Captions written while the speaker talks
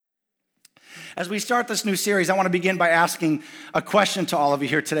As we start this new series, I want to begin by asking a question to all of you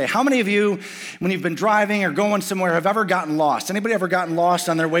here today. How many of you, when you've been driving or going somewhere, have ever gotten lost? Anybody ever gotten lost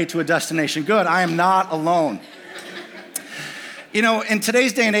on their way to a destination? Good, I am not alone. You know, in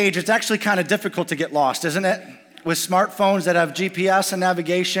today's day and age, it's actually kind of difficult to get lost, isn't it? With smartphones that have GPS and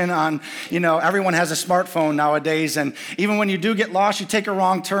navigation on, everyone has a smartphone nowadays. And even when you do get lost, you take a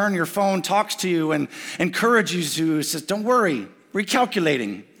wrong turn, your phone talks to you and encourages you, says, don't worry,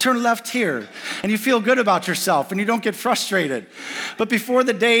 recalculating, turn left here. And you feel good about yourself and you don't get frustrated. But before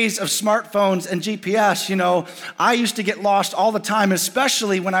the days of smartphones and GPS, I used to get lost all the time,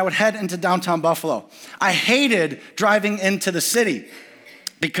 especially when I would head into downtown Buffalo. I hated driving into the city,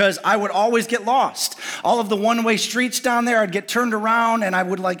 because I would always get lost. All of the one-way streets down there, I'd get turned around and I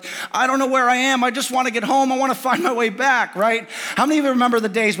would I don't know where I am. I just want to get home. I want to find my way back, right? How many of you remember the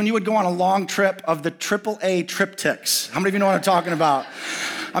days when you would go on a long trip of the AAA triptychs? How many of you know what I'm talking about?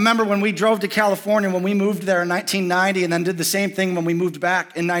 I remember when we drove to California, when we moved there in 1990 and then did the same thing when we moved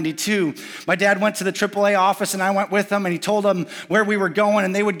back in 92. My dad went to the AAA office and I went with him and he told them where we were going,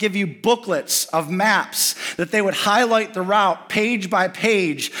 and they would give you booklets of maps that they would highlight the route page by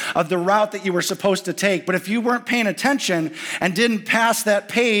page of the route that you were supposed to take. But if you weren't paying attention and didn't pass that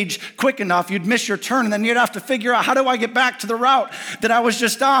page quick enough, you'd miss your turn and then you'd have to figure out, how do I get back to the route that I was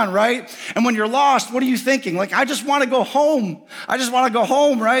just on, right? And when you're lost, what are you thinking? I just want to go home. I just want to go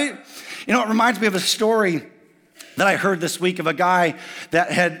home, right? It reminds me of a story that I heard this week of a guy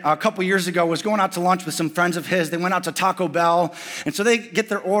that had a couple years ago was going out to lunch with some friends of his. They went out to Taco Bell, and so they get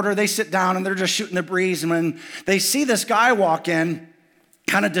their order, they sit down, and they're just shooting the breeze. And when they see this guy walk in,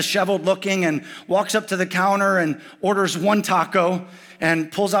 kind of disheveled looking, and walks up to the counter and orders one taco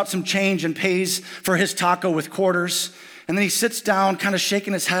and pulls out some change and pays for his taco with quarters. And then he sits down, kind of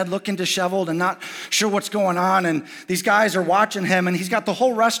shaking his head, looking disheveled and not sure what's going on. And these guys are watching him, and he's got the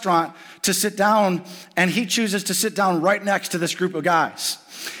whole restaurant to sit down, and he chooses to sit down right next to this group of guys.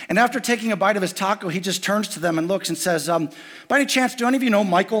 And after taking a bite of his taco, he just turns to them and looks and says, by any chance, do any of you know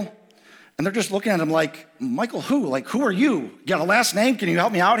Michael? And they're just looking at him like, Michael who? Who are you? You got a last name? Can you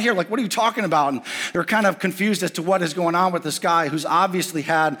help me out here? What are you talking about? And they're kind of confused as to what is going on with this guy who's obviously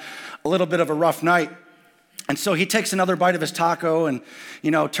had a little bit of a rough night. And so he takes another bite of his taco and,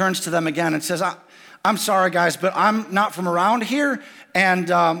 turns to them again and says, I'm sorry, guys, but I'm not from around here. And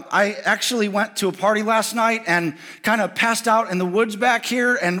I actually went to a party last night and kind of passed out in the woods back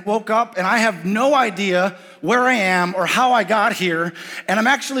here and woke up, and I have no idea where I am or how I got here. And I'm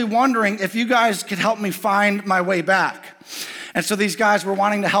actually wondering if you guys could help me find my way back. And so these guys were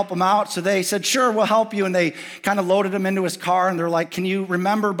wanting to help him out. So they said, sure, we'll help you. And they kind of loaded him into his car. And they're like, can you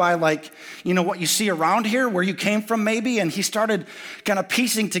remember by what you see around here, where you came from maybe? And he started kind of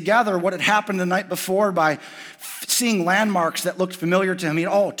piecing together what had happened the night before by seeing landmarks that looked familiar to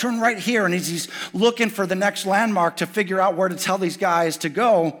him. Turn right here. And he's looking for the next landmark to figure out where to tell these guys to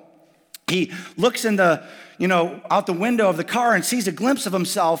go. He looks in the, out the window of the car and sees a glimpse of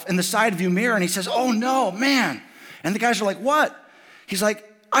himself in the side view mirror. And he says, oh no, man. And the guys are like, what? He's like,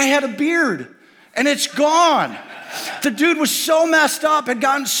 I had a beard and it's gone. The dude was so messed up, had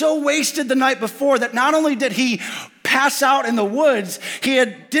gotten so wasted the night before that not only did he pass out in the woods, he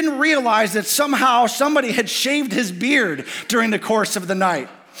didn't realize that somehow somebody had shaved his beard during the course of the night.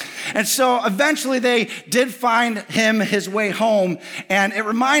 And so eventually they did find him his way home. And it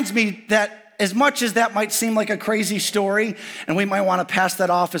reminds me that as much as that might seem like a crazy story, and we might want to pass that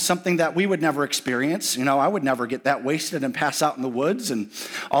off as something that we would never experience, I would never get that wasted and pass out in the woods and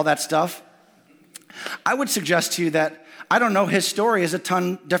all that stuff. I would suggest to you that, his story is a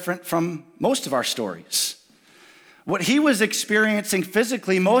ton different from most of our stories. What he was experiencing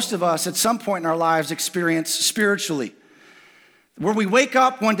physically, most of us at some point in our lives experience spiritually. Where we wake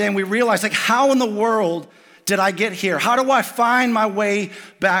up one day and we realize, how in the world did I get here? How do I find my way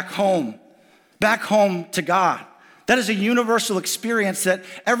back home? Back home to God. That is a universal experience that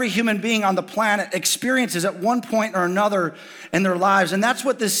every human being on the planet experiences at one point or another in their lives. And that's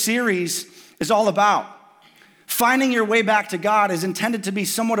what this series is all about. Finding your way back to God is intended to be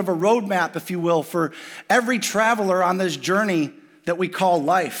somewhat of a roadmap, if you will, for every traveler on this journey that we call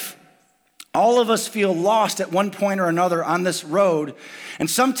life. All of us feel lost at one point or another on this road. And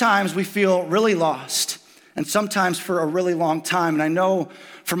sometimes we feel really lost, and sometimes for a really long time. And I know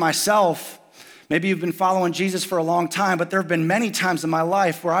for myself, maybe you've been following Jesus for a long time, but there have been many times in my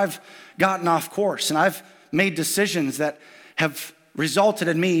life where I've gotten off course and I've made decisions that have resulted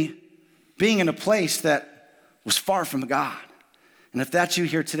in me being in a place that was far from God. And if that's you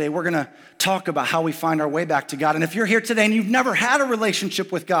here today, we're going to talk about how we find our way back to God. And if you're here today and you've never had a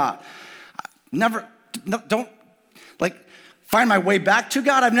relationship with God, find my way back to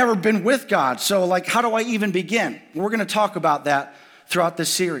God? I've never been with God. So how do I even begin? We're going to talk about that throughout this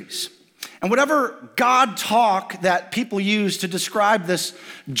series. And whatever God talk that people use to describe this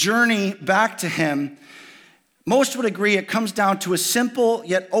journey back to him, most would agree it comes down to a simple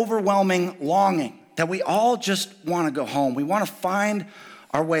yet overwhelming longing that we all just want to go home. We want to find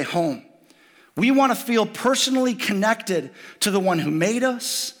our way home. We want to feel personally connected to the one who made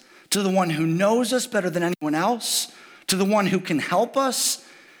us, to the one who knows us better than anyone else, to the one who can help us.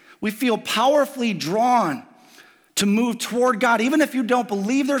 We feel powerfully drawn to move toward God. Even if you don't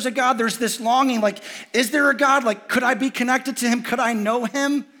believe there's a God, there's this longing, is there a God? Could I be connected to him? Could I know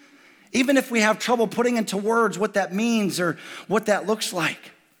him? Even if we have trouble putting into words what that means or what that looks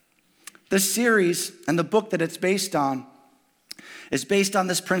like. This series and the book that it's based on is based on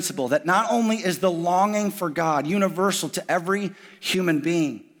this principle that not only is the longing for God universal to every human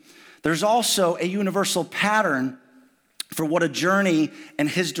being, there's also a universal pattern for what a journey in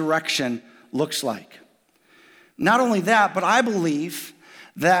his direction looks like. Not only that, but I believe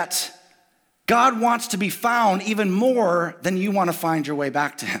that God wants to be found even more than you want to find your way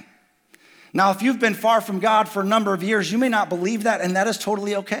back to him. Now, if you've been far from God for a number of years, you may not believe that, and that is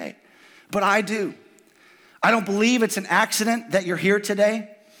totally okay. But I do. I don't believe it's an accident that you're here today.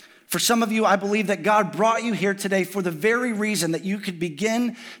 For some of you, I believe that God brought you here today for the very reason that you could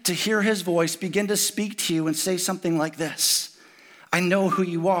begin to hear his voice, begin to speak to you and say something like this: I know who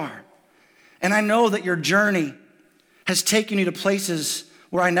you are. And I know that your journey has taken you to places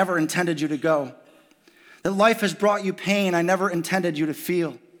where I never intended you to go. That life has brought you pain I never intended you to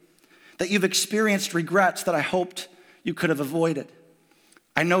feel. That you've experienced regrets that I hoped you could have avoided.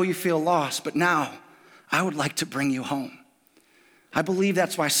 I know you feel lost, but now I would like to bring you home. I believe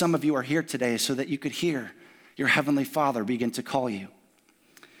that's why some of you are here today, so that you could hear your Heavenly Father begin to call you.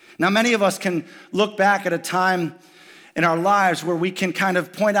 Now, many of us can look back at a time in our lives where we can kind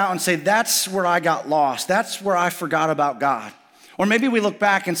of point out and say, that's where I got lost. That's where I forgot about God. Or maybe we look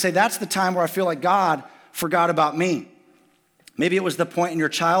back and say, that's the time where I feel like God forgot about me. Maybe it was the point in your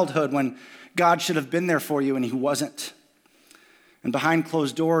childhood when God should have been there for you and he wasn't. And behind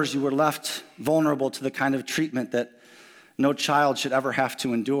closed doors, you were left vulnerable to the kind of treatment that no child should ever have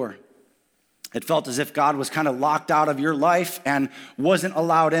to endure. It felt as if God was kind of locked out of your life and wasn't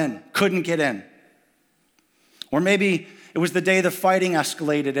allowed in, couldn't get in. Or maybe it was the day the fighting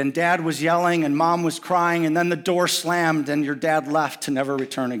escalated and dad was yelling and mom was crying and then the door slammed and your dad left to never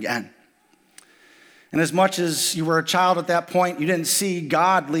return again. And as much as you were a child at that point, you didn't see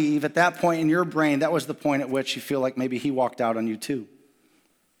God leave. At that point in your brain, that was the point at which you feel like maybe he walked out on you too.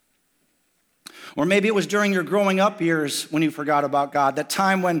 Or maybe it was during your growing up years when you forgot about God, that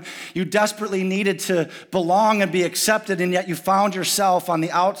time when you desperately needed to belong and be accepted, and yet you found yourself on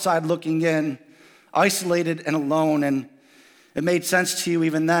the outside looking in, isolated and alone. And it made sense to you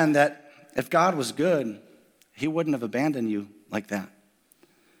even then that if God was good, he wouldn't have abandoned you like that.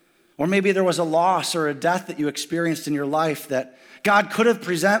 Or maybe there was a loss or a death that you experienced in your life that God could have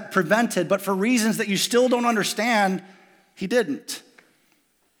prevented, but for reasons that you still don't understand, he didn't.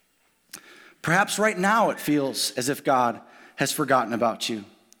 Perhaps right now it feels as if God has forgotten about you,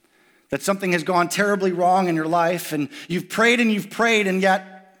 that something has gone terribly wrong in your life, and you've prayed, and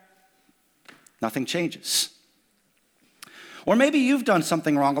yet nothing changes. Or maybe you've done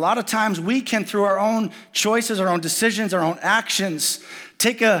something wrong. A lot of times we can, through our own choices, our own decisions, our own actions,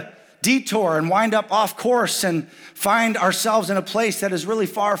 take a detour and wind up off course and find ourselves in a place that is really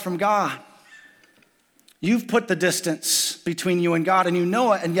far from God. You've put the distance between you and God, and you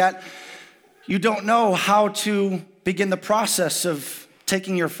know it, and yet you don't know how to begin the process of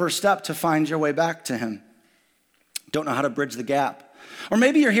taking your first step to find your way back to him. Don't know how to bridge the gap. Or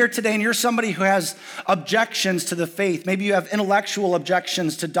maybe you're here today and you're somebody who has objections to the faith. Maybe you have intellectual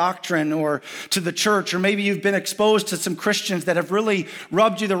objections to doctrine or to the church, or maybe you've been exposed to some Christians that have really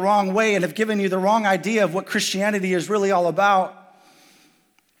rubbed you the wrong way and have given you the wrong idea of what Christianity is really all about.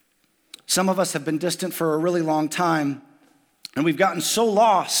 Some of us have been distant for a really long time, and we've gotten so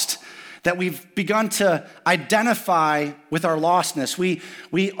lost that we've begun to identify with our lostness.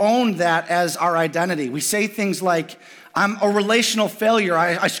 We own that as our identity. We say things like, I'm a relational failure.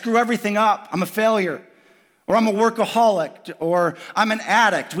 I screw everything up. I'm a failure. Or I'm a workaholic. Or I'm an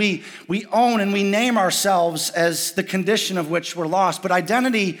addict. We own and we name ourselves as the condition of which we're lost. But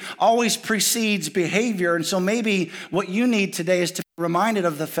identity always precedes behavior. And so maybe what you need today is to be reminded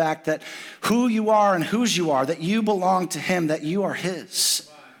of the fact that who you are and whose you are, that you belong to him, that you are his.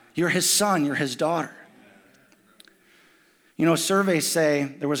 You're his son. You're his daughter. You know, surveys say,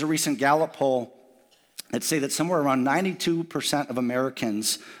 there was a recent Gallup poll that say that somewhere around 92% of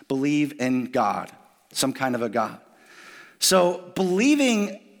Americans believe in God, some kind of a God. So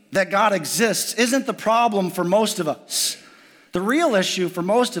believing that God exists isn't the problem for most of us. The real issue for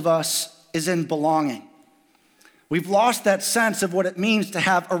most of us is in belonging. We've lost that sense of what it means to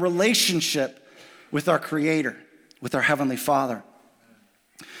have a relationship with our Creator, with our Heavenly Father.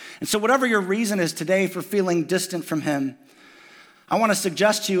 And so whatever your reason is today for feeling distant from Him, I want to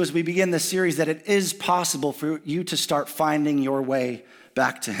suggest to you as we begin this series that it is possible for you to start finding your way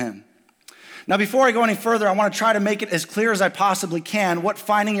back to Him. Now, before I go any further, I want to try to make it as clear as I possibly can what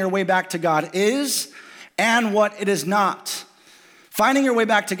finding your way back to God is and what it is not. Finding your way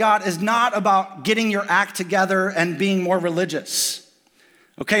back to God is not about getting your act together and being more religious.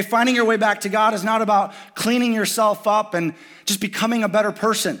 Okay, finding your way back to God is not about cleaning yourself up and just becoming a better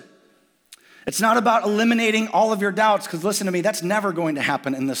person. It's not about eliminating all of your doubts, because listen to me, that's never going to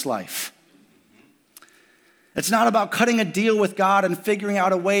happen in this life. It's not about cutting a deal with God and figuring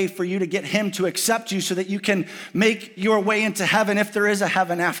out a way for you to get Him to accept you so that you can make your way into heaven if there is a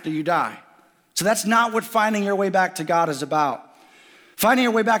heaven after you die. So that's not what finding your way back to God is about. Finding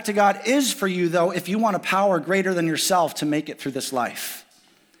your way back to God is for you, though, if you want a power greater than yourself to make it through this life.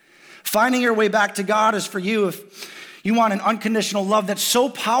 Finding your way back to God is for you if you want an unconditional love that's so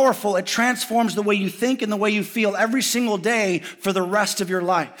powerful it transforms the way you think and the way you feel every single day for the rest of your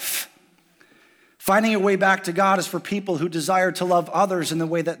life. Finding your way back to God is for people who desire to love others in the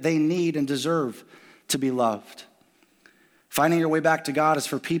way that they need and deserve to be loved. Finding your way back to God is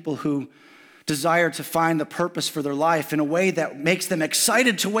for people who desire to find the purpose for their life in a way that makes them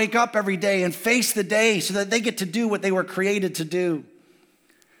excited to wake up every day and face the day so that they get to do what they were created to do.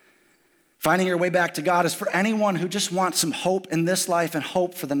 Finding your way back to God is for anyone who just wants some hope in this life and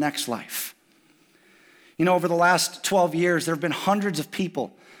hope for the next life. You know, over the last 12 years, there have been hundreds of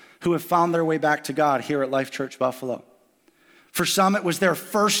people who have found their way back to God here at Life Church Buffalo. For some, it was their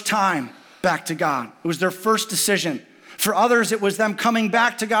first time back to God. It was their first decision. For others, it was them coming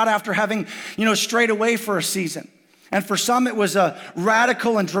back to God after having, strayed away for a season. And for some, it was a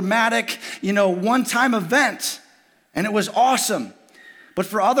radical and dramatic, one-time event. And it was awesome. But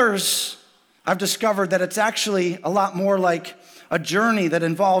for others, I've discovered that it's actually a lot more like a journey that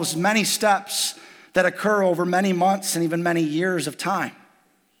involves many steps that occur over many months and even many years of time.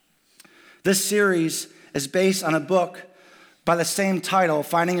 This series is based on a book by the same title,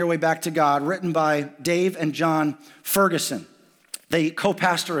 Finding Your Way Back to God, written by Dave and John Ferguson. They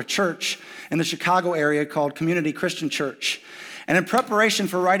co-pastor a church in the Chicago area called Community Christian Church. And in preparation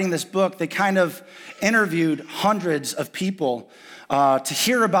for writing this book, they kind of interviewed hundreds of people to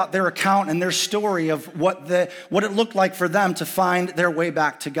hear about their account and their story of what it looked like for them to find their way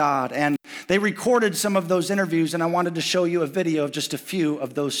back to God. And they recorded some of those interviews, and I wanted to show you a video of just a few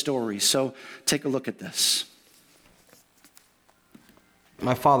of those stories. So take a look at this.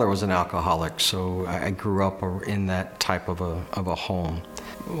 My father was an alcoholic, so I grew up in that type of a home.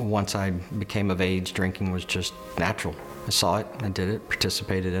 Once I became of age, drinking was just natural. I saw it, I did it,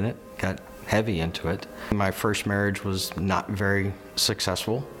 participated in it, got heavy into it. My first marriage was not very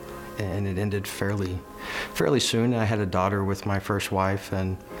successful, and it ended fairly soon. I had a daughter with my first wife,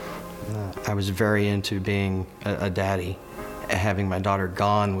 and I was very into being a daddy. Having my daughter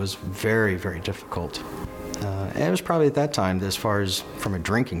gone was very, very difficult. And it was probably at that time, as far as from a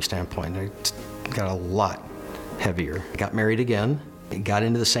drinking standpoint, I got a lot heavier. Got married again, got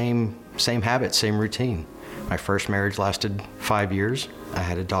into the same habit, same routine. My first marriage lasted 5 years. I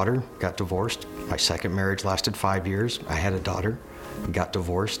had a daughter, got divorced. My second marriage lasted 5 years. I had a daughter, got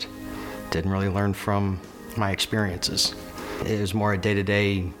divorced. Didn't really learn from my experiences. It was more a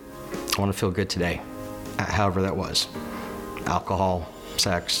day-to-day, I want to feel good today, however that was. Alcohol,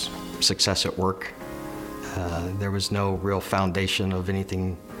 sex, success at work. There was no real foundation of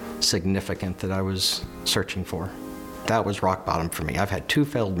anything significant that I was searching for. That was rock bottom for me. I've had 2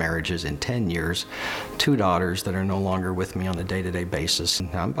 failed marriages in 10 years, 2 daughters that are no longer with me on a day-to-day basis.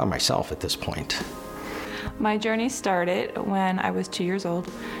 And I'm by myself at this point. My journey started when I was 2 years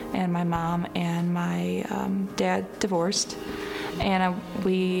old, and my mom and my dad divorced. And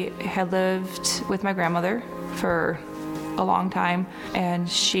we had lived with my grandmother for a long time, and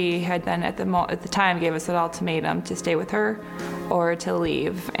she had then at the time gave us an ultimatum to stay with her or to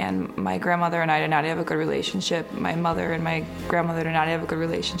leave. And my grandmother and I did not have a good relationship. My mother and my grandmother did not have a good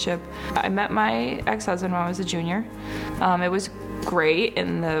relationship. I met my ex-husband when I was a junior. It was great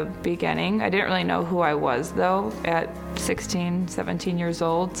in the beginning. I didn't really know who I was, though, at 16, 17 years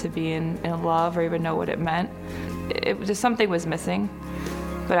old, to be in love or even know what it meant. It just, something was missing,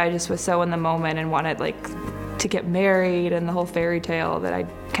 but I just was so in the moment and wanted to get married and the whole fairy tale that I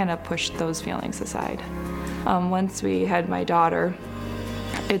kind of pushed those feelings aside. Once we had my daughter,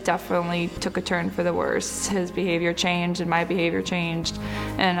 it definitely took a turn for the worse. His behavior changed and my behavior changed,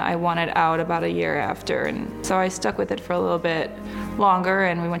 and I wanted out about a year after. And so I stuck with it for a little bit longer,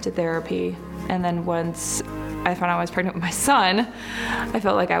 and we went to therapy. And then once I found out I was pregnant with my son, I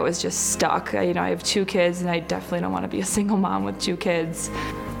felt like I was just stuck. I have 2 kids, and I definitely don't want to be a single mom with 2 kids.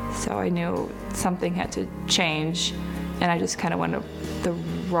 So I knew something had to change, and I just kind of went the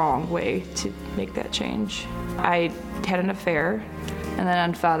wrong way to make that change. I had an affair, and then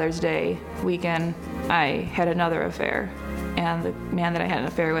on Father's Day weekend, I had another affair. And the man that I had an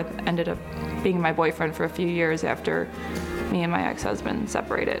affair with ended up being my boyfriend for a few years after me and my ex-husband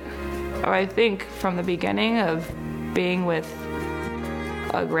separated. I think from the beginning of being with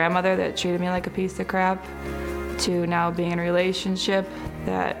a grandmother that treated me like a piece of crap to now being in a relationship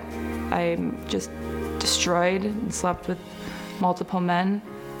that I'm just destroyed and slept with multiple men,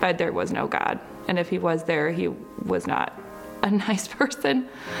 but there was no God. And if he was there, he was not a nice person.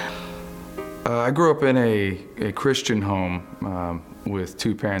 I grew up in a Christian home with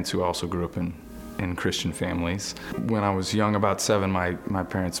 2 parents who also grew up in Christian families. When I was young, about 7, my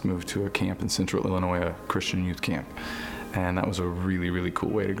parents moved to a camp in central Illinois, a Christian youth camp. And that was a really, really cool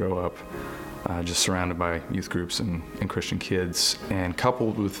way to grow up, just surrounded by youth groups and Christian kids. And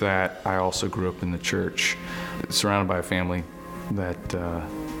coupled with that, I also grew up in the church, surrounded by a family that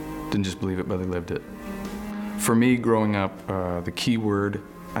didn't just believe it, but they lived it. For me, growing up, the key word,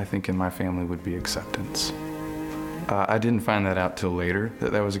 I think, in my family would be acceptance. I didn't find that out till later,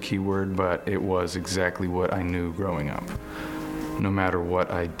 that was a key word, but it was exactly what I knew growing up. No matter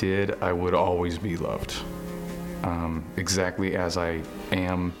what I did, I would always be loved, exactly as I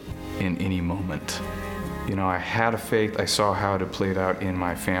am in any moment. I had a faith, I saw how it played out in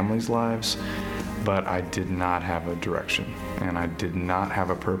my family's lives, but I did not have a direction, and I did not have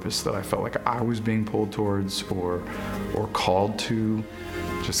a purpose that I felt like I was being pulled towards or called to,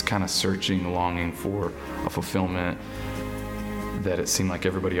 just kind of searching, longing for a fulfillment that it seemed like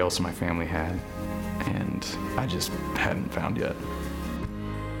everybody else in my family had, and I just hadn't found yet.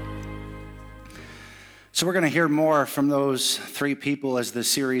 So we're going to hear more from those 3 people as the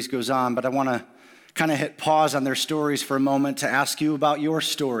series goes on, but I want to kind of hit pause on their stories for a moment to ask you about your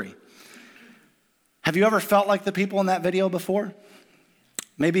story. Have you ever felt like the people in that video before?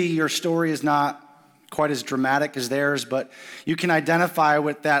 Maybe your story is not quite as dramatic as theirs, but you can identify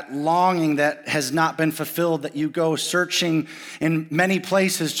with that longing that has not been fulfilled, that you go searching in many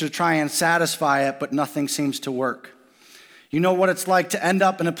places to try and satisfy it, but nothing seems to work. You know what it's like to end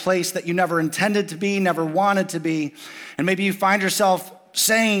up in a place that you never intended to be, never wanted to be, and maybe you find yourself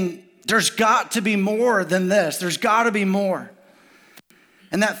saying, there's got to be more than this. There's got to be more.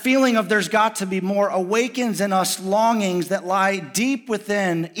 And that feeling of there's got to be more awakens in us longings that lie deep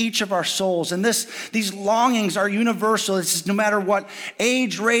within each of our souls. And these longings are universal. It's just no matter what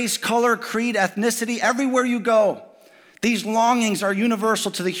age, race, color, creed, ethnicity, everywhere you go, these longings are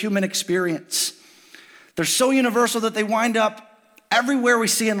universal to the human experience. They're so universal that they wind up everywhere we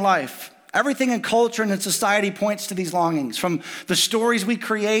see in life. Everything in culture and in society points to these longings, from the stories we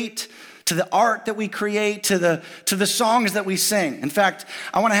create to the art that we create, to the songs that we sing. In fact,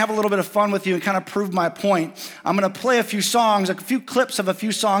 I want to have a little bit of fun with you and kind of prove my point. I'm going to play a few songs, a few clips of a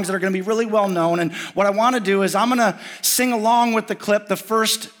few songs that are going to be really well known. And what I want to do is I'm going to sing along with the clip the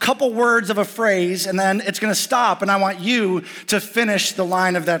first couple words of a phrase, and then it's going to stop, and I want you to finish the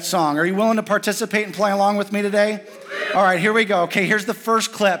line of that song. Are you willing to participate and play along with me today? All right, here we go. Okay, here's the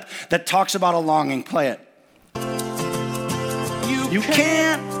first clip that talks about a longing. Play it. You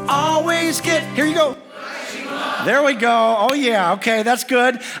can't always get, here you go. There we go. Oh yeah, okay, that's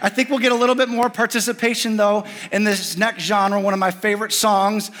good. I think we'll get a little bit more participation though in this next genre, one of my favorite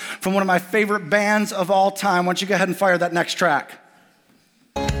songs from one of my favorite bands of all time. Why don't you go ahead and fire that next track.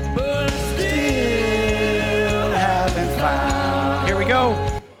 But still haven't found. Here we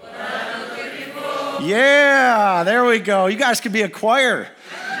go. Yeah, there we go. You guys could be a choir.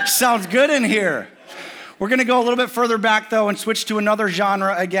 Sounds good in here. We're going to go a little bit further back, though, and switch to another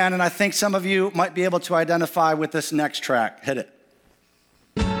genre again, and I think some of you might be able to identify with this next track. Hit it.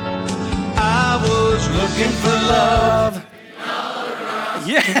 I was looking for love.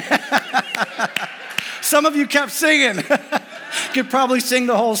 Yeah. Some of you kept singing. Could probably sing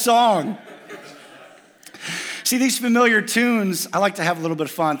the whole song. See, these familiar tunes, I like to have a little bit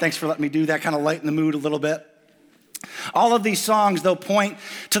of fun. Thanks for letting me do that, kind of lighten the mood a little bit. All of these songs, they'll point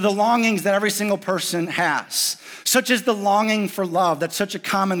to the longings that every single person has, such as the longing for love. That's such a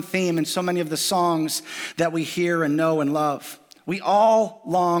common theme in so many of the songs that we hear and know and love. We all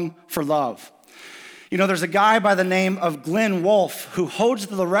long for love. You know, there's a guy by the name of Glenn Wolfe who holds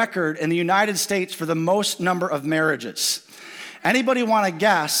the record in the United States for the most number of marriages. Anybody want to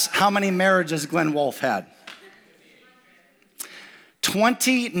guess how many marriages Glenn Wolfe had?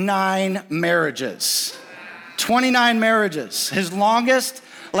 29 marriages. 29 marriages. His longest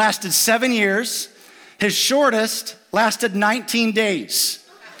lasted 7 years. His shortest lasted 19 days.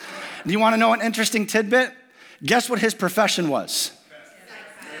 Do you want to know an interesting tidbit? Guess what his profession was?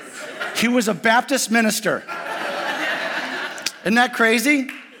 He was a Baptist minister. Isn't that crazy?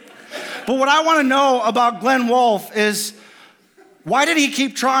 But what I want to know about Glenn Wolfe is, why did he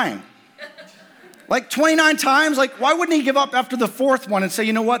keep trying? Like 29 times, like why wouldn't he give up after the fourth one and say,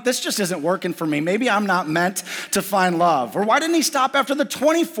 you know what, this just isn't working for me. Maybe I'm not meant to find love. Or why didn't he stop after the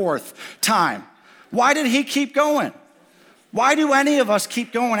 24th time? Why did he keep going? Why do any of us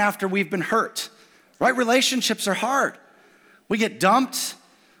keep going after we've been hurt? Right? Relationships are hard. We get dumped,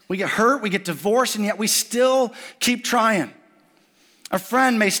 we get hurt, we get divorced, and yet we still keep trying. A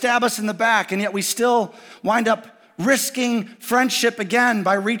friend may stab us in the back, and yet we still wind up risking friendship again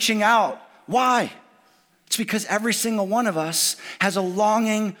by reaching out. Why? It's because every single one of us has a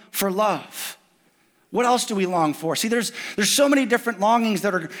longing for love. What else do we long for? See, there's so many different longings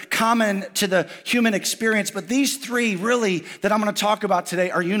that are common to the human experience, but these three really that I'm going to talk about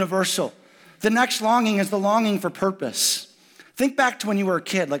today are universal. The next longing is the longing for purpose. Think back to when you were a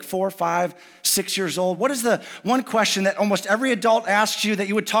kid, like 4, 5, 6 years old. What is the one question that almost every adult asks you that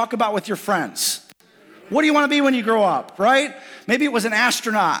you would talk about with your friends? What do you want to be when you grow up, right? Maybe it was an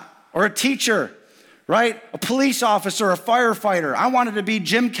astronaut or a teacher, right? A police officer, a firefighter. I wanted to be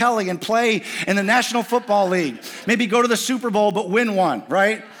Jim Kelly and play in the National Football League. Maybe go to the Super Bowl but win one,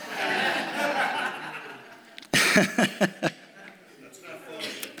 right?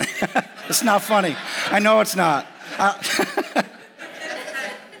 It's not funny. I know it's not.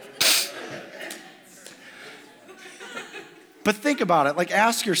 But think about it. Like,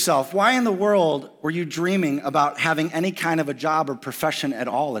 ask yourself, why in the world were you dreaming about having any kind of a job or profession at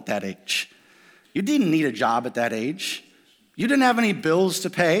all at that age? You didn't need a job at that age. You didn't have any bills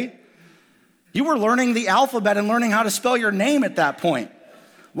to pay. You were learning the alphabet and learning how to spell your name at that point.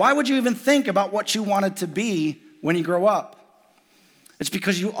 Why would you even think about what you wanted to be when you grow up? It's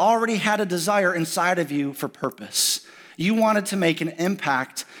because you already had a desire inside of you for purpose. You wanted to make an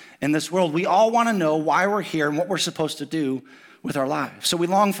impact in this world. We all want to know why we're here and what we're supposed to do with our lives. So we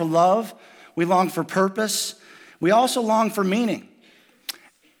long for love. We long for purpose. We also long for meaning.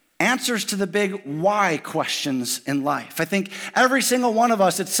 Answers to the big why questions in life. I think every single one of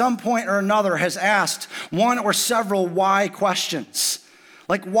us at some point or another has asked one or several why questions.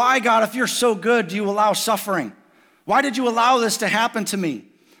 Like, why, God, if you're so good, do you allow suffering? Why did you allow this to happen to me?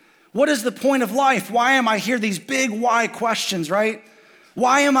 What is the point of life? Why am I here? These big why questions, right?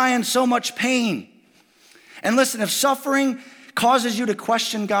 Why am I in so much pain? And listen, if suffering causes you to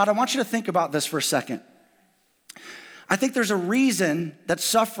question God, I want you to think about this for a second. I think there's a reason that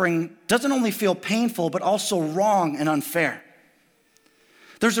suffering doesn't only feel painful, but also wrong and unfair.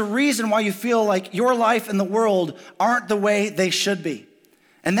 There's a reason why you feel like your life and the world aren't the way they should be.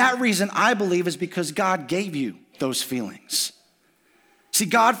 And that reason, I believe, is because God gave you those feelings. See,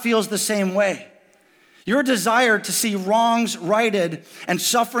 God feels the same way. Your desire to see wrongs righted and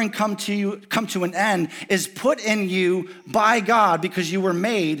suffering come to an end is put in you by God because you were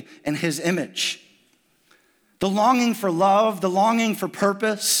made in his image. The longing for love, the longing for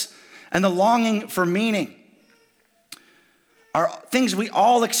purpose, and the longing for meaning are things we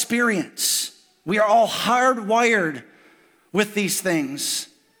all experience. We are all hardwired with these things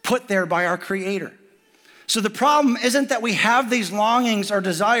put there by our Creator. So the problem isn't that we have these longings or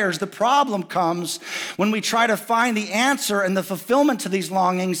desires. The problem comes when we try to find the answer and the fulfillment to these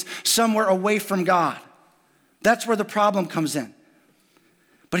longings somewhere away from God. That's where the problem comes in.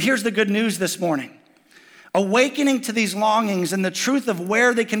 But here's the good news this morning. Awakening to these longings and the truth of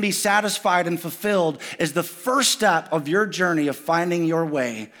where they can be satisfied and fulfilled is the first step of your journey of finding your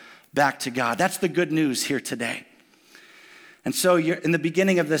way back to God. That's the good news here today. And so in the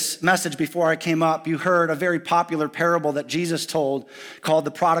beginning of this message, before I came up, you heard a very popular parable that Jesus told called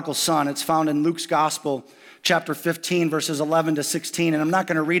the prodigal son. It's found in Luke's gospel, chapter 15, verses 11 to 16. And I'm not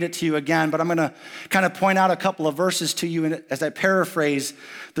going to read it to you again, but I'm going to kind of point out a couple of verses to you as I paraphrase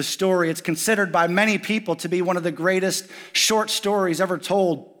the story. It's considered by many people to be one of the greatest short stories ever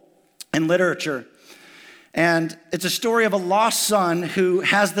told in literature. And it's a story of a lost son who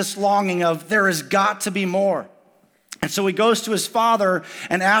has this longing of there has got to be more. And so he goes to his father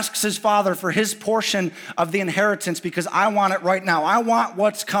and asks his father for his portion of the inheritance because I want it right now. I want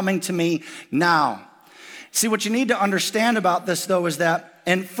what's coming to me now. See, what you need to understand about this, though, is that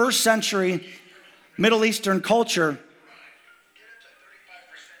in first century Middle Eastern culture,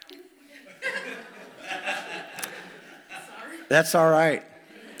 That's all right.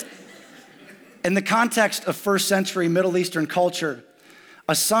 In the context of first century Middle Eastern culture,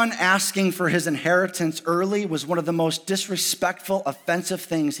 a son asking for his inheritance early was one of the most disrespectful, offensive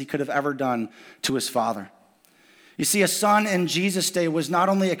things he could have ever done to his father. You see, a son in Jesus' day was not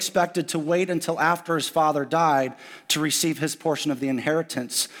only expected to wait until after his father died to receive his portion of the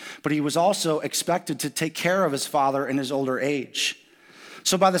inheritance, but he was also expected to take care of his father in his older age.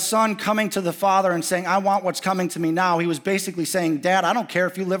 So by the son coming to the father and saying, I want what's coming to me now, he was basically saying, Dad, I don't care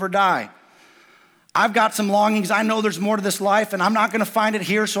if you live or die. I've got some longings. I know there's more to this life, and I'm not going to find it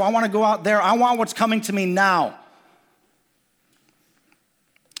here, so I want to go out there. I want what's coming to me now.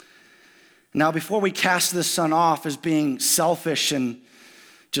 Now, before we cast this son off as being selfish and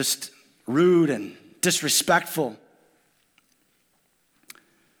just rude and disrespectful,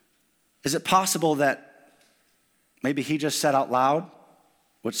 is it possible that maybe he just said out loud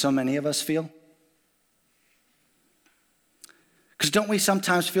what so many of us feel? Because don't we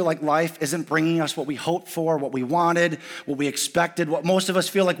sometimes feel like life isn't bringing us what we hoped for, what we wanted, what we expected, what most of us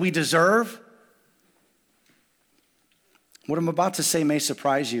feel like we deserve? What I'm about to say may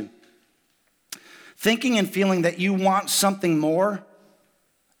surprise you. Thinking and feeling that you want something more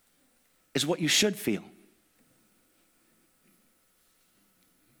is what you should feel.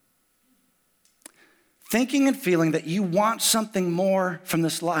 Thinking and feeling that you want something more from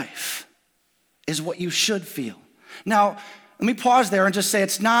this life is what you should feel. Now, let me pause there and just say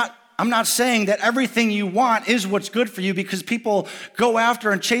I'm not saying that everything you want is what's good for you, because people go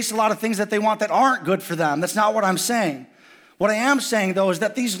after and chase a lot of things that they want that aren't good for them. That's not what I'm saying. What I am saying, though, is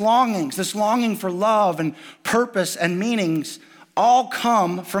that these longings, this longing for love and purpose and meanings, all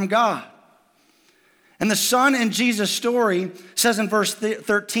come from God. And the son in Jesus' story says in verse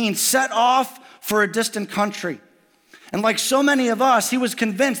 13, set off for a distant country. And like so many of us, he was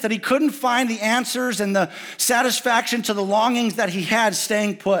convinced that he couldn't find the answers and the satisfaction to the longings that he had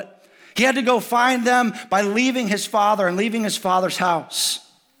staying put. He had to go find them by leaving his father and leaving his father's house.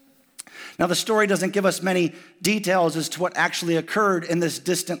 Now, the story doesn't give us many details as to what actually occurred in this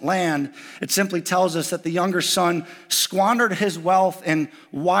distant land. It simply tells us that the younger son squandered his wealth in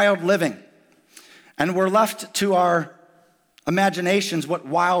wild living. And we're left to our imaginations what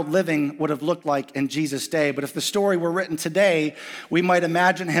wild living would have looked like in Jesus' day. But if the story were written today, we might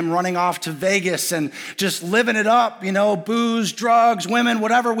imagine him running off to Vegas and just living it up, booze, drugs, women,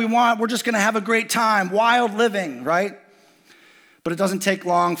 whatever we want. We're just going to have a great time. Wild living, right? But it doesn't take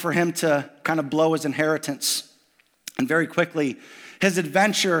long for him to kind of blow his inheritance. And very quickly, his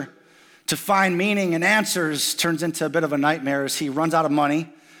adventure to find meaning and answers turns into a bit of a nightmare as he runs out of money.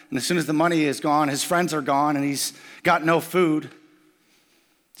 And as soon as the money is gone, his friends are gone, and he's got no food.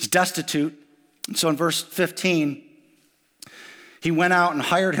 He's destitute. And so in verse 15, he went out and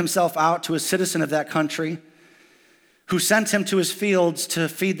hired himself out to a citizen of that country who sent him to his fields to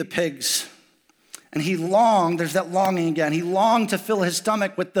feed the pigs. And he longed, there's that longing again, he longed to fill his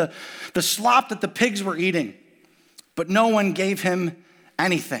stomach with the slop that the pigs were eating. But no one gave him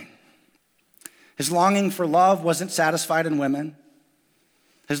anything. His longing for love wasn't satisfied in women.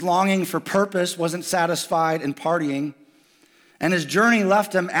 His longing for purpose wasn't satisfied in partying. And his journey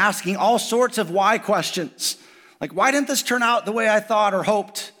left him asking all sorts of why questions. Like, why didn't this turn out the way I thought or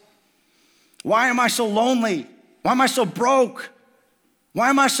hoped? Why am I so lonely? Why am I so broke? Why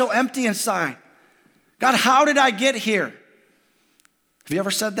am I so empty inside? God, how did I get here? Have you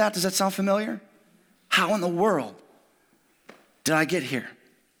ever said that? Does that sound familiar? How in the world did I get here?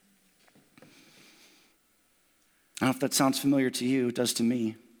 I don't know if that sounds familiar to you. It does to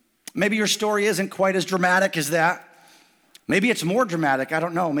me. Maybe your story isn't quite as dramatic as that. Maybe it's more dramatic. I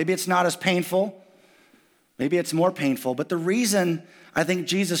don't know. Maybe it's not as painful. Maybe it's more painful. But the reason I think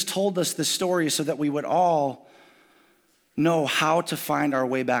Jesus told us this story is so that we would all know how to find our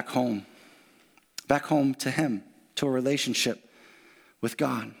way back home to him, to a relationship with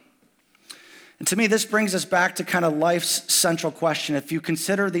God. And to me, this brings us back to kind of life's central question. If you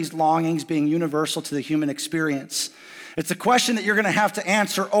consider these longings being universal to the human experience, it's a question that you're going to have to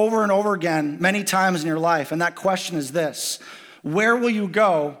answer over and over again many times in your life. And that question is this: where will you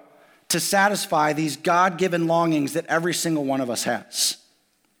go to satisfy these God-given longings that every single one of us has?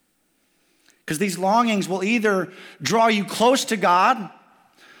 Because these longings will either draw you close to God,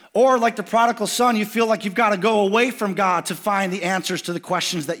 or like the prodigal son, you feel like you've got to go away from God to find the answers to the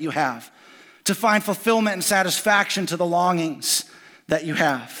questions that you have, to find fulfillment and satisfaction to the longings that you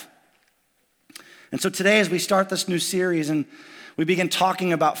have. And so today, as we start this new series and we begin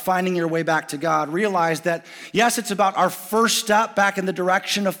talking about finding your way back to God, realize that, yes, it's about our first step back in the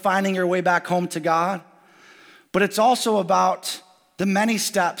direction of finding your way back home to God, but it's also about the many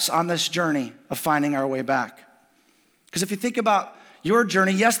steps on this journey of finding our way back. Because if you think about your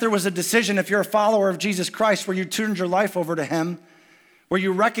journey, yes, there was a decision if you're a follower of Jesus Christ where you turned your life over to him, where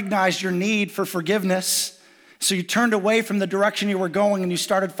you recognized your need for forgiveness. So you turned away from the direction you were going and you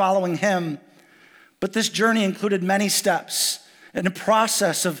started following him. But this journey included many steps and a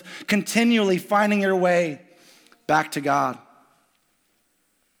process of continually finding your way back to God.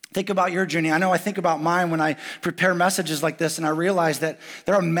 Think about your journey. I know I think about mine when I prepare messages like this, and I realize that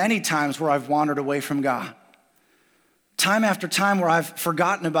there are many times where I've wandered away from God. Time after time where I've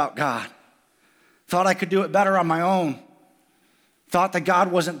forgotten about God. Thought I could do it better on my own. Thought that God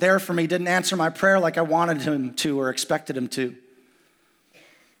wasn't there for me, didn't answer my prayer like I wanted him to or expected him to.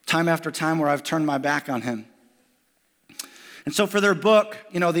 Time after time where I've turned my back on him. And so for their book,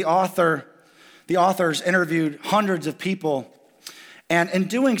 the authors interviewed hundreds of people. And in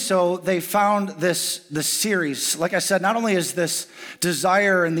doing so, they found this series. Like I said, not only is this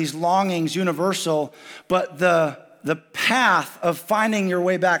desire and these longings universal, but the path of finding your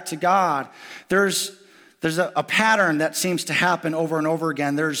way back to God, there's a pattern that seems to happen over and over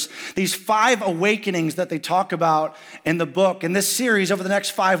again. There's these 5 awakenings that they talk about in the book. In this series, over the next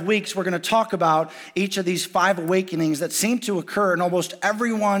 5 weeks, we're going to talk about each of these 5 awakenings that seem to occur in almost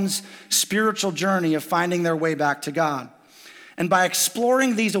everyone's spiritual journey of finding their way back to God. And by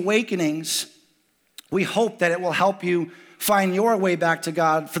exploring these awakenings, we hope that it will help you find your way back to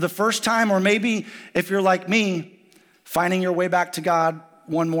God for the first time, or maybe if you're like me, finding your way back to God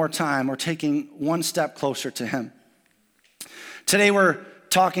one more time or taking one step closer to him. Today we're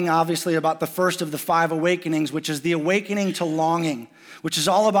talking obviously about the first of the 5 awakenings, which is the awakening to longing, which is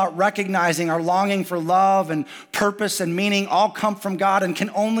all about recognizing our longing for love and purpose and meaning all come from God and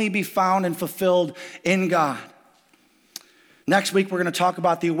can only be found and fulfilled in God. Next week, we're going to talk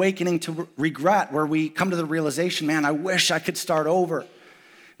about the awakening to regret, where we come to the realization, man, I wish I could start over.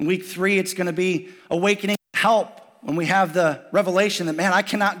 In week 3, it's going to be awakening to help, when we have the revelation that, man, I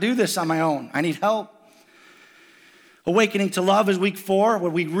cannot do this on my own. I need help. Awakening to love is week 4,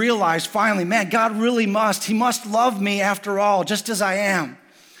 where we realize finally, man, God really he must love me after all, just as I am.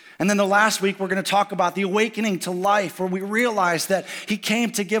 And then the last week, we're going to talk about the awakening to life, where we realize that he came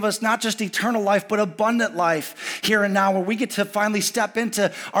to give us not just eternal life, but abundant life here and now, where we get to finally step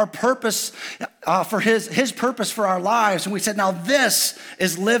into our purpose for his purpose for our lives. And we said, now this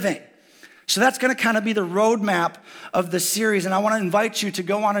is living. So that's going to kind of be the roadmap of the series. And I want to invite you to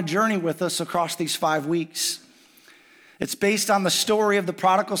go on a journey with us across these 5 weeks. It's based on the story of the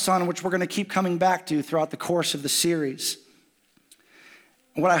prodigal son, which we're going to keep coming back to throughout the course of the series.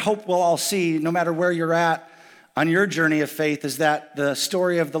 What I hope we'll all see, no matter where you're at on your journey of faith, is that the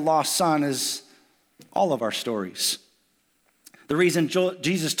story of the lost son is all of our stories. The reason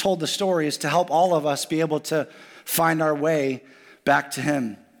Jesus told the story is to help all of us be able to find our way back to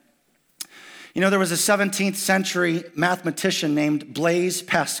him. There was a 17th century mathematician named Blaise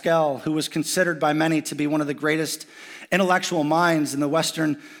Pascal, who was considered by many to be one of the greatest intellectual minds in the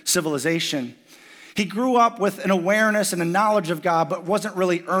Western civilization. He grew up with an awareness and a knowledge of God, but wasn't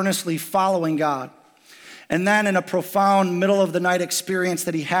really earnestly following God. And then in a profound middle-of-the-night experience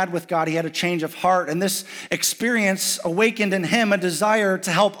that he had with God, he had a change of heart. And this experience awakened in him a desire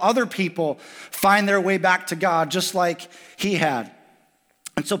to help other people find their way back to God, just like he had.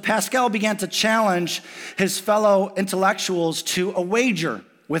 And so Pascal began to challenge his fellow intellectuals to a wager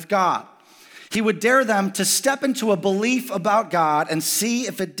with God. He would dare them to step into a belief about God and see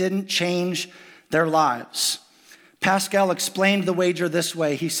if it didn't change their lives. Pascal explained the wager this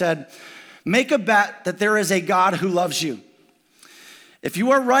way. He said, make a bet that there is a God who loves you. If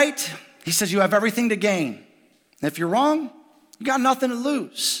you are right, he says, you have everything to gain. And if you're wrong, you got nothing to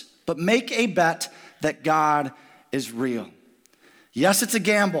lose. But make a bet that God is real. Yes, it's a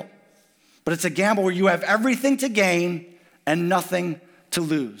gamble, but it's a gamble where you have everything to gain and nothing to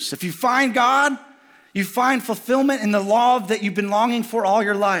lose. If you find God, you find fulfillment in the love that you've been longing for all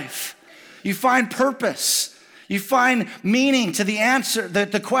your life. You find purpose. You find meaning to the answer,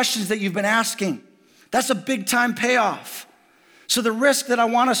 the questions that you've been asking. That's a big time payoff. So the risk that I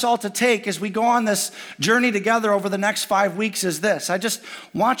want us all to take as we go on this journey together over the next 5 weeks is this. I just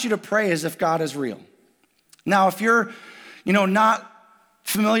want you to pray as if God is real. Now, if you're, not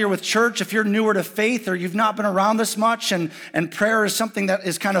familiar with church, if you're newer to faith or you've not been around this much and prayer is something that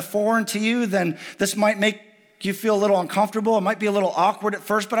is kind of foreign to you, then this might make you feel a little uncomfortable. It might be a little awkward at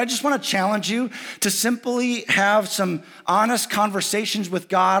first, but I just want to challenge you to simply have some honest conversations with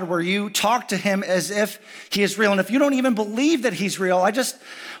God where you talk to him as if he is real. And if you don't even believe that he's real, I just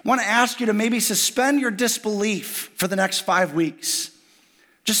want to ask you to maybe suspend your disbelief for the next 5 weeks.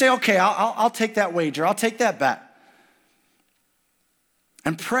 Just say, okay, I'll take that wager. I'll take that bet.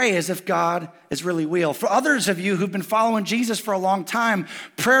 and pray as if God is really real. For others of you who've been following Jesus for a long time,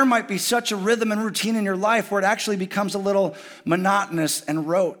 prayer might be such a rhythm and routine in your life where it actually becomes a little monotonous and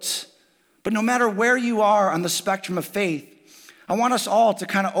rote. But no matter where you are on the spectrum of faith, I want us all to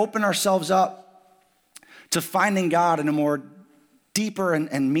kind of open ourselves up to finding God in a more deeper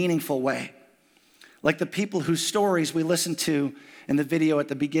and meaningful way. Like the people whose stories we listened to in the video at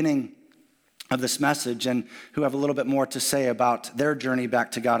the beginning of this message, and who have a little bit more to say about their journey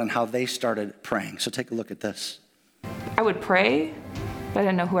back to God and how they started praying. So take a look at this. I would pray, but I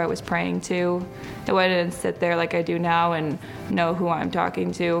didn't know who I was praying to. I wouldn't sit there like I do now and know who I'm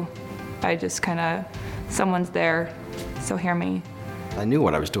talking to. I just kind of, someone's there, so hear me. I knew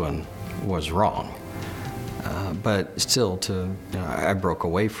what I was doing was wrong, but still I broke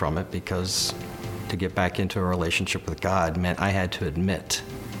away from it because to get back into a relationship with God meant I had to admit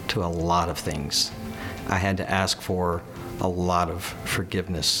to a lot of things. I had to ask for a lot of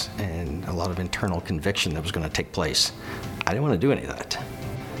forgiveness and a lot of internal conviction that was going to take place. I didn't want to do any of that.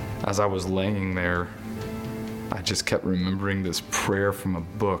 As I was laying there, I just kept remembering this prayer from a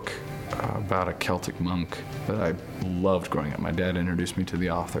book about a Celtic monk that I loved growing up. My dad introduced me to the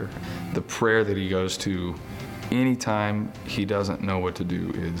author. The prayer that he goes to anytime he doesn't know what to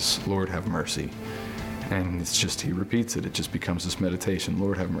do is, Lord, have mercy. And it's just, he repeats it. It just becomes this meditation.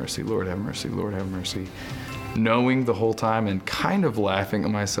 Lord, have mercy, Lord, have mercy, Lord, have mercy. Knowing the whole time and kind of laughing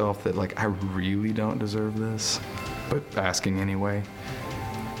at myself that, like, I really don't deserve this, but asking anyway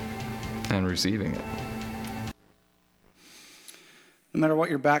and receiving it. No matter what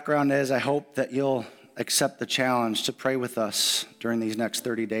your background is, I hope that you'll accept the challenge to pray with us during these next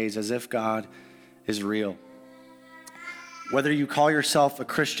 30 days as if God is real. Whether you call yourself a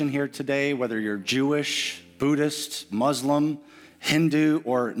Christian here today, whether you're Jewish, Buddhist, Muslim, Hindu,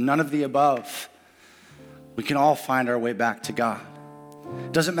 or none of the above, we can all find our way back to God.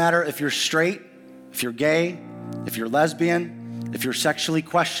 It doesn't matter if you're straight, if you're gay, if you're lesbian, if you're sexually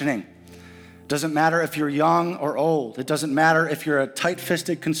questioning. It doesn't matter if you're young or old. It doesn't matter if you're a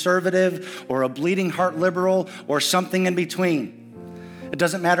tight-fisted conservative or a bleeding heart liberal or something in between. It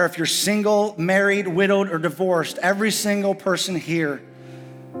doesn't matter if you're single, married, widowed, or divorced. Every single person here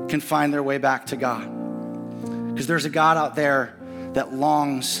can find their way back to God. Because there's a God out there that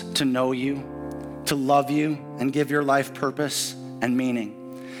longs to know you, to love you, and give your life purpose and meaning.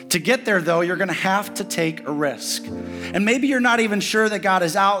 To get there, though, you're going to have to take a risk. And maybe you're not even sure that God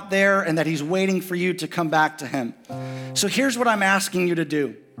is out there and that he's waiting for you to come back to him. So here's what I'm asking you to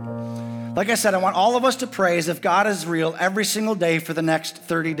do. Like I said, I want all of us to pray as if God is real every single day for the next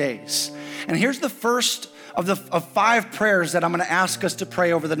 30 days. And here's the first of 5 prayers that I'm going to ask us to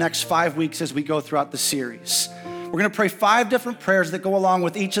pray over the next 5 weeks as we go throughout the series. We're going to pray 5 different prayers that go along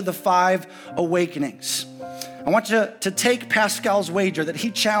with each of the 5 awakenings. I want you to take Pascal's wager that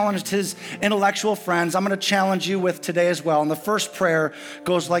he challenged his intellectual friends. I'm going to challenge you with today as well. And the first prayer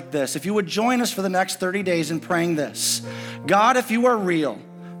goes like this. If you would join us for the next 30 days in praying this. God, if you are real,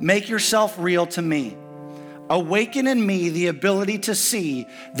 make yourself real to me. Awaken in me the ability to see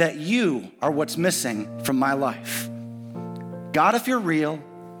that you are what's missing from my life. God, if you're real,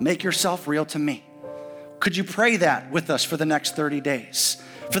 make yourself real to me. Could you pray that with us for the next 30 days?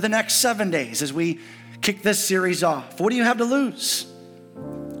 For the next 7 days as we kick this series off. What do you have to lose?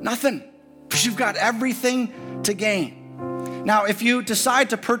 Nothing, because you've got everything to gain. Now, if you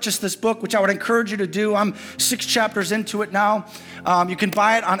decide to purchase this book, which I would encourage you to do, I'm 6 chapters into it now. You can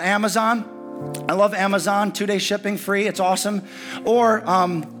buy it on Amazon. I love Amazon, 2-day shipping free. It's awesome. Or,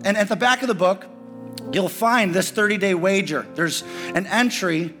 and at the back of the book, you'll find this 30-day wager. There's an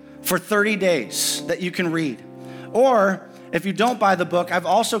entry for 30 days that you can read. Or if you don't buy the book, I've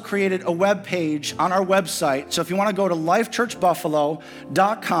also created a web page on our website. So if you want to go to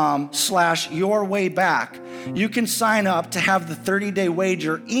lifechurchbuffalo.com/yourwayback, you can sign up to have the 30-day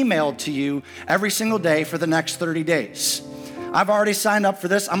wager emailed to you every single day for the next 30 days. I've already signed up for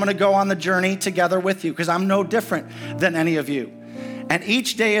this. I'm going to go on the journey together with you because I'm no different than any of you. And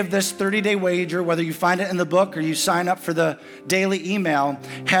each day of this 30-day wager, whether you find it in the book or you sign up for the daily email,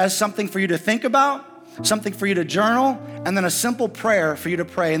 has something for you to think about, something for you to journal, and then a simple prayer for you to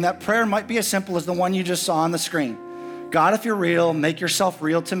pray. And that prayer might be as simple as the one you just saw on the screen. God, if you're real, make yourself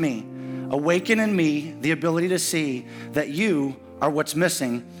real to me. Awaken in me the ability to see that you are what's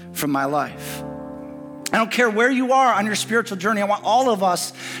missing from my life. I don't care where you are on your spiritual journey. I want all of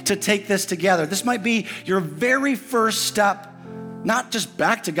us to take this together. This might be your very first step, not just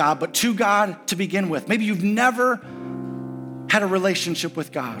back to God, but to God to begin with. Maybe you've never had a relationship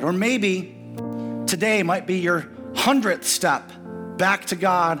with God, or maybe today might be your 100th step back to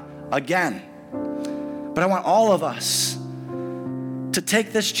God again. But I want all of us to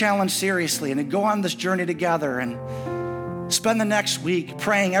take this challenge seriously and to go on this journey together and spend the next week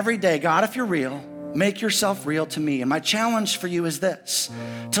praying every day, God, if you're real, make yourself real to me. And my challenge for you is this,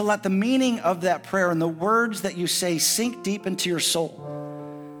 to let the meaning of that prayer and the words that you say sink deep into your soul.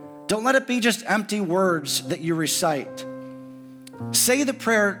 Don't let it be just empty words that you recite. Say the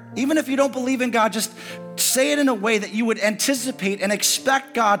prayer, even if you don't believe in God, just say it in a way that you would anticipate and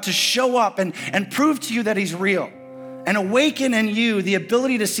expect God to show up and prove to you that he's real. And awaken in you the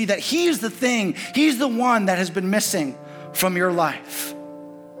ability to see that he's the thing, he's the one that has been missing from your life.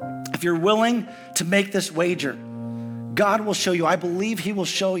 If you're willing to make this wager, God will show you, I believe he will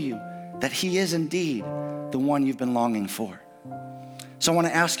show you that he is indeed the one you've been longing for. So I want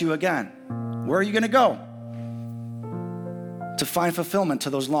to ask you again, where are you going to go to find fulfillment to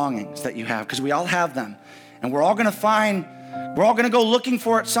those longings that you have? Because we all have them, and we're all going to go looking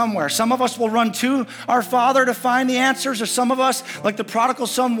for it somewhere. Some of us will run to our Father to find the answers, or some of us, like the prodigal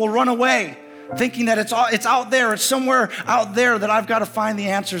son, will run away thinking that it's out there, it's somewhere out there that I've got to find the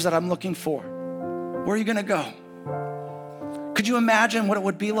answers that I'm looking for. Where are you going to go? Could you imagine what it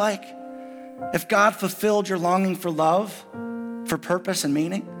would be like if God fulfilled your longing for love, for purpose and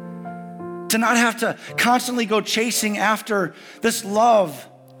meaning? To not have to constantly go chasing after this love,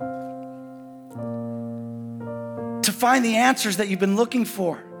 to find the answers that you've been looking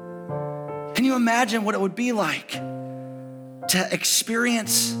for. Can you imagine what it would be like to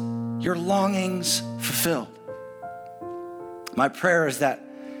experience your longings fulfilled? My prayer is that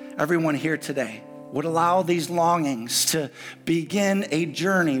everyone here today would allow these longings to begin a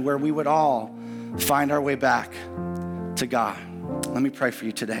journey where we would all find our way back to God. Let me pray for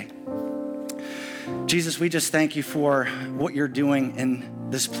you today. Jesus, we just thank you for what you're doing in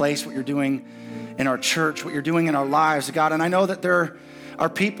this place, what you're doing in our church, what you're doing in our lives, God. And I know that there are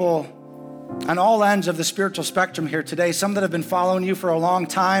people on all ends of the spiritual spectrum here today, some that have been following you for a long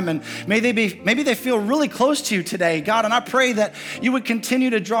time, and maybe they feel really close to you today, God. And I pray that you would continue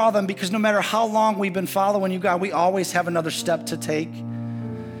to draw them, because no matter how long we've been following you, God, we always have another step to take.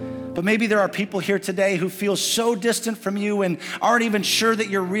 But maybe there are people here today who feel so distant from you and aren't even sure that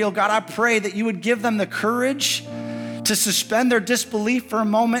you're real. God, I pray that you would give them the courage to suspend their disbelief for a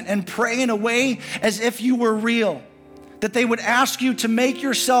moment and pray in a way as if you were real, that they would ask you to make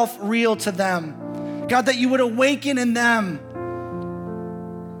yourself real to them. God, that you would awaken in them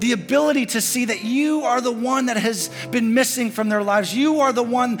the ability to see that you are the one that has been missing from their lives. You are the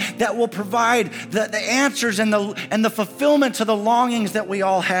one that will provide the answers and the fulfillment to the longings that we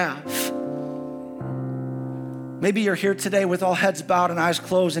all have. Maybe you're here today with all heads bowed and eyes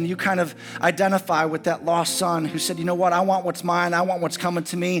closed, and you kind of identify with that lost son who said, you know what, I want what's mine. I want what's coming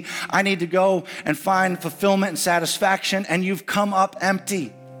to me. I need to go and find fulfillment and satisfaction, and you've come up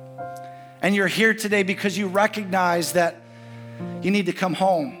empty. And you're here today because you recognize that you need to come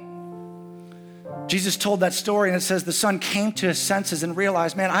home. Jesus told that story, and it says the son came to his senses and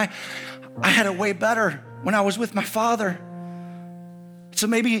realized, man, I had it way better when I was with my father. So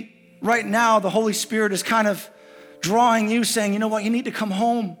maybe right now the Holy Spirit is kind of drawing you, saying, you know what, you need to come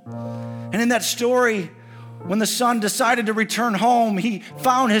home. And in that story, when the son decided to return home, he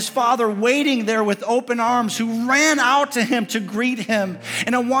found his father waiting there with open arms, who ran out to him to greet him.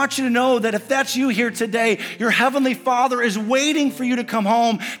 And I want you to know that if that's you here today, your heavenly Father is waiting for you to come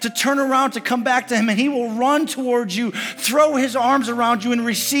home, to turn around, to come back to him, and he will run towards you, throw his arms around you, and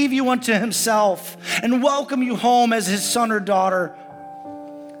receive you unto himself, and welcome you home as his son or daughter.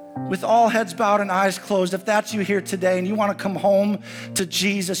 With all heads bowed and eyes closed, if that's you here today and you want to come home to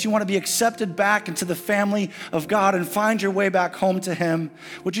Jesus, you want to be accepted back into the family of God and find your way back home to him,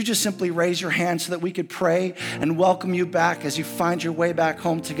 would you just simply raise your hand so that we could pray and welcome you back as you find your way back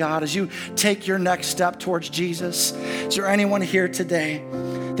home to God, as you take your next step towards Jesus? Is there anyone here today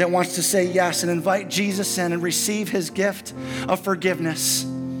that wants to say yes and invite Jesus in and receive his gift of forgiveness?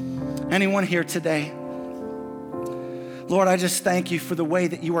 Anyone here today? Lord, I just thank you for the way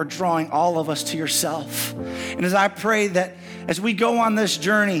that you are drawing all of us to yourself. And as I pray that as we go on this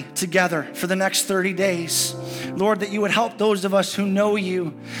journey together for the next 30 days, Lord, that you would help those of us who know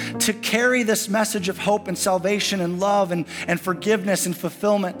you to carry this message of hope and salvation and love and forgiveness and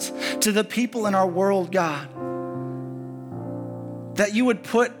fulfillment to the people in our world, God. That you would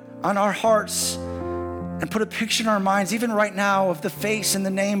put on our hearts and put a picture in our minds, even right now, of the face and the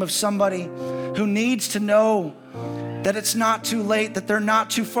name of somebody who needs to know that it's not too late, that they're not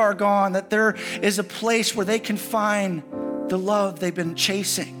too far gone, that there is a place where they can find the love they've been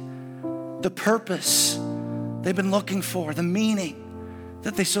chasing, the purpose they've been looking for, the meaning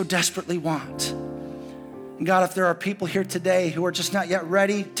that they so desperately want. God, if there are people here today who are just not yet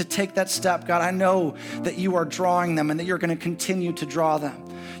ready to take that step, God, I know that you are drawing them and that you're going to continue to draw them.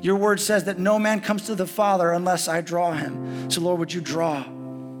 Your word says that no man comes to the Father unless I draw him. So Lord, would you draw?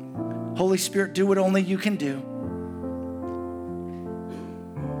 Holy Spirit, do what only you can do.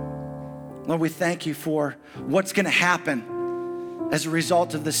 Lord, we thank you for what's going to happen as a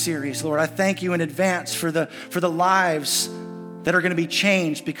result of this series. Lord, I thank you in advance for the lives that are going to be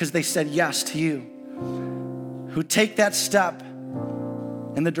changed because they said yes to you, who take that step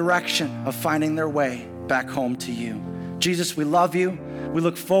in the direction of finding their way back home to you. Jesus, we love you. We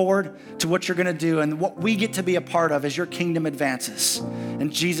look forward to what you're going to do, and what we get to be a part of as your kingdom advances.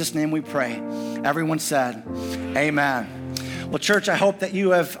 In Jesus' name we pray. Everyone said, amen. Well, church, I hope that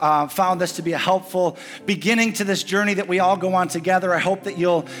you have found this to be a helpful beginning to this journey that we all go on together. I hope that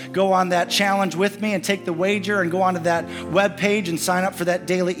you'll go on that challenge with me and take the wager and go onto that webpage and sign up for that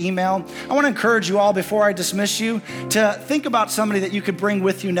daily email. I want to encourage you all, before I dismiss you, to think about somebody that you could bring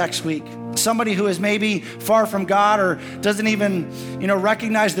with you next week. Somebody who is maybe far from God or doesn't even,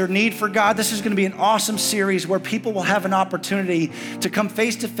 recognize their need for God. This is going to be an awesome series where people will have an opportunity to come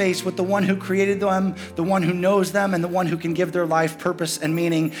face to face with the one who created them, the one who knows them, and the one who can give their life purpose and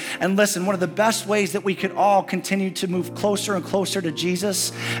meaning. And listen, one of the best ways that we could all continue to move closer and closer to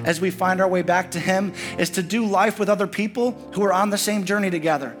Jesus as we find our way back to him is to do life with other people who are on the same journey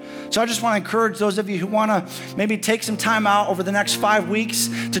together. So I just want to encourage those of you who want to maybe take some time out over the next 5 weeks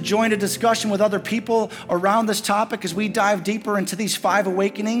to join a discussion with other people around this topic as we dive deeper into these 5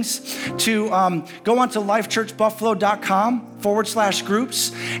 awakenings, to go onto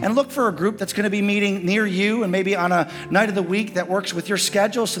lifechurchbuffalo.com/groups and look for a group that's going to be meeting near you and maybe on a night of the week that works with your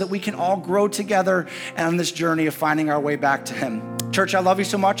schedule so that we can all grow together on this journey of finding our way back to him. Church, I love you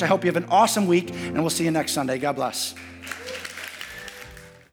so much. I hope you have an awesome week, and we'll see you next Sunday. God bless.